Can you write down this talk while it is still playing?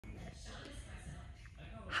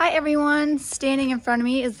Hi everyone, standing in front of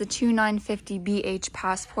me is the 2950BH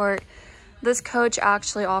Passport. This coach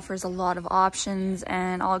actually offers a lot of options,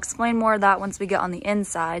 and I'll explain more of that once we get on the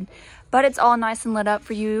inside, but it's all nice and lit up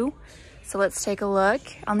for you. So let's take a look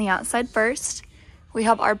on the outside first. We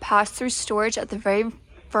have our pass-through storage at the very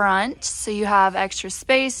front, so you have extra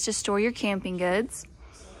space to store your camping goods.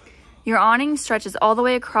 Your awning stretches all the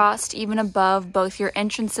way across, even above both your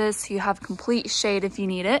entrances, so you have complete shade if you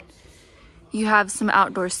need it. You have some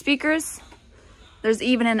outdoor speakers. There's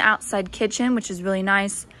even an outside kitchen, which is really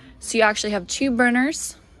nice. So you actually have 2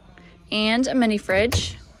 burners and a mini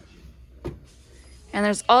fridge. And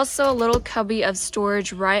there's also a little cubby of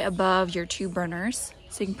storage right above your 2 burners.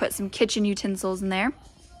 So you can put some kitchen utensils in there.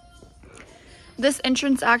 This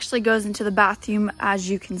entrance actually goes into the bathroom, as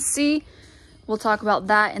you can see. We'll talk about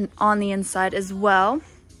that on the inside as well.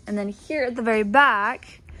 And then here at the very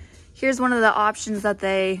back, here's one of the options that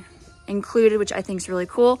they included, which I think is really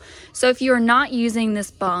cool. So if you are not using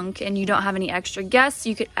this bunk and you don't have any extra guests,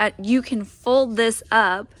 you can fold this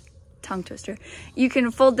up, tongue twister. You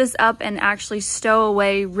can fold this up and actually stow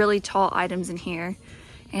away really tall items in here.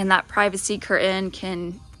 And that privacy curtain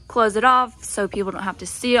can close it off so people don't have to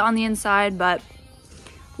see it on the inside, but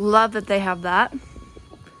love that they have that.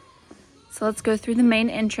 So let's go through the main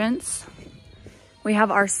entrance. We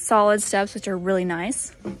have our solid steps, which are really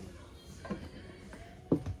nice.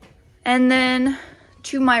 And then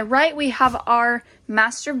to my right, we have our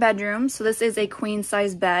master bedroom. So this is a queen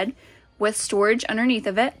size bed with storage underneath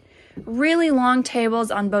of it. Really long tables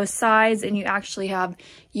on both sides, and you actually have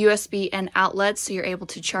USB and outlets, so you're able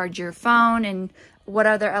to charge your phone and what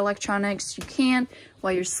other electronics you can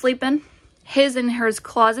while you're sleeping. His and hers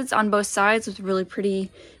closets on both sides with really pretty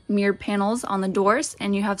mirror panels on the doors,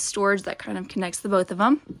 and you have storage that kind of connects the both of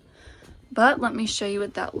them. But let me show you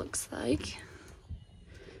what that looks like.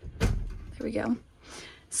 There we go.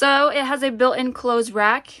 So it has a built-in clothes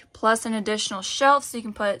rack plus an additional shelf, so you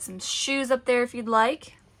can put some shoes up there if you'd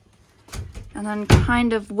like. And then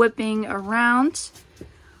kind of whipping around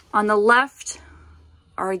on the left,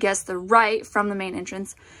 or I guess the right from the main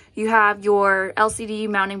entrance, you have your LCD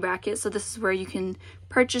mounting bracket. So this is where you can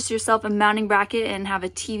purchase yourself a mounting bracket and have a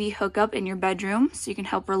TV hookup in your bedroom so you can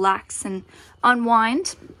help relax and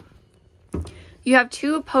unwind. You have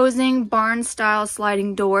 2 opposing barn-style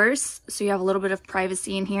sliding doors, so you have a little bit of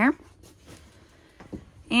privacy in here.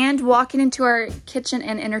 And walking into our kitchen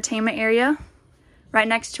and entertainment area, right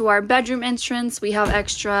next to our bedroom entrance, we have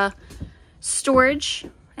extra storage,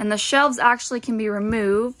 and the shelves actually can be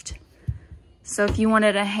removed. So if you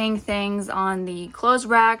wanted to hang things on the clothes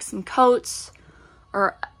rack, some coats,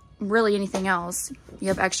 or really anything else, you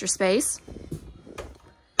have extra space.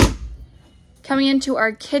 Coming into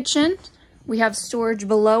our kitchen, we have storage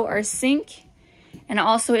below our sink, and it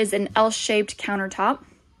also is an L-shaped countertop.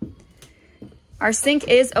 Our sink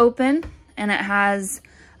is open, and it has,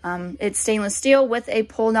 it's stainless steel with a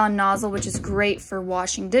pull-down nozzle, which is great for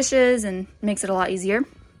washing dishes and makes it a lot easier.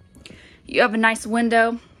 You have a nice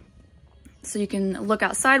window, so you can look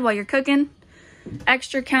outside while you're cooking.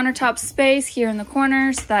 Extra countertop space here in the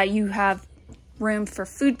corner so that you have room for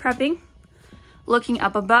food prepping. Looking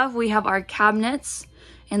up above, we have our cabinets,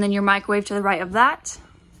 and then your microwave to the right of that. So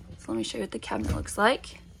let me show you what the cabinet looks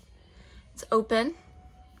like. It's open.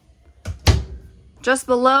 Just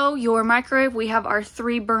below your microwave, we have our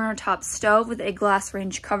 3 burner top stove with a glass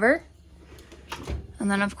range cover. And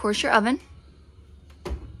then of course your oven.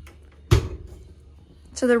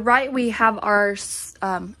 To the right, we have our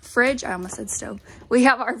fridge. I almost said stove. We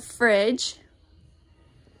have our fridge.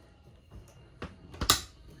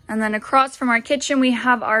 And then across from our kitchen, we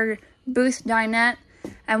have our booth dinette.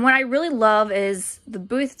 And what I really love is the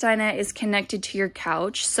booth dinette is connected to your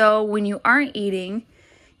couch. So when you aren't eating,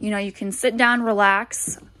 you can sit down,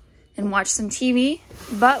 relax, and watch some TV.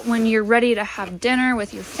 But when you're ready to have dinner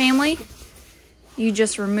with your family, you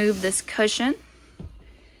just remove this cushion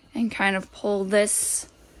and kind of pull this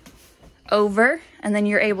over, and then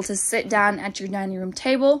you're able to sit down at your dining room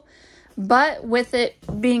table. But with it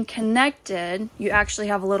being connected, you actually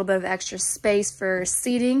have a little bit of extra space for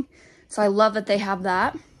seating. So I love that they have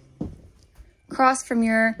that. Across from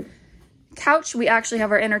your couch, we actually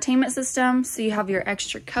have our entertainment system. So you have your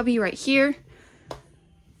extra cubby right here.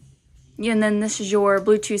 And then this is your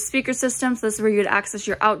Bluetooth speaker system. So this is where you would access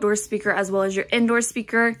your outdoor speaker as well as your indoor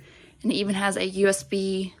speaker. And it even has a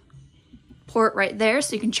USB port right there,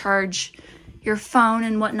 so you can charge your phone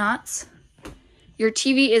and whatnot. Your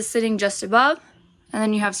TV is sitting just above, and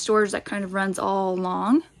then you have storage that kind of runs all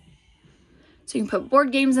along. So you can put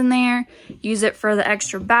board games in there, use it for the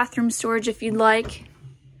extra bathroom storage if you'd like.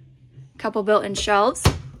 A couple built-in shelves.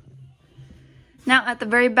 Now at the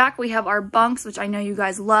very back, we have our bunks, which I know you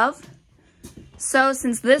guys love. So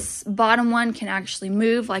since this bottom one can actually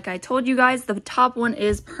move, like I told you guys, the top one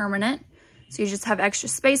is permanent. So you just have extra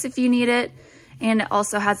space if you need it. And it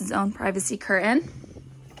also has its own privacy curtain.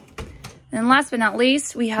 And last but not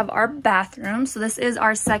least, we have our bathroom. So this is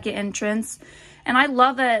our second entrance. And I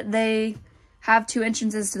love that they have 2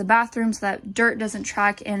 entrances to the bathroom so that dirt doesn't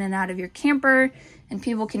track in and out of your camper and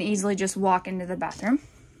people can easily just walk into the bathroom.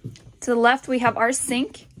 To the left, we have our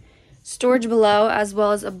sink, storage below as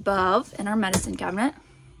well as above in our medicine cabinet.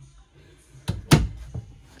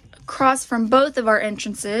 Across from both of our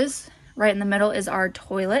entrances, right in the middle, is our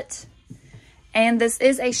toilet. And this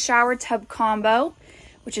is a shower tub combo,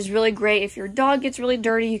 which is really great. If your dog gets really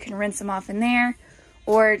dirty, you can rinse them off in there,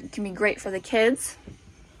 or it can be great for the kids.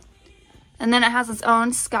 And then it has its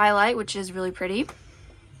own skylight, which is really pretty.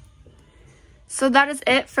 So that is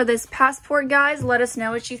it for this Passport, guys. Let us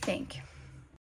know what you think.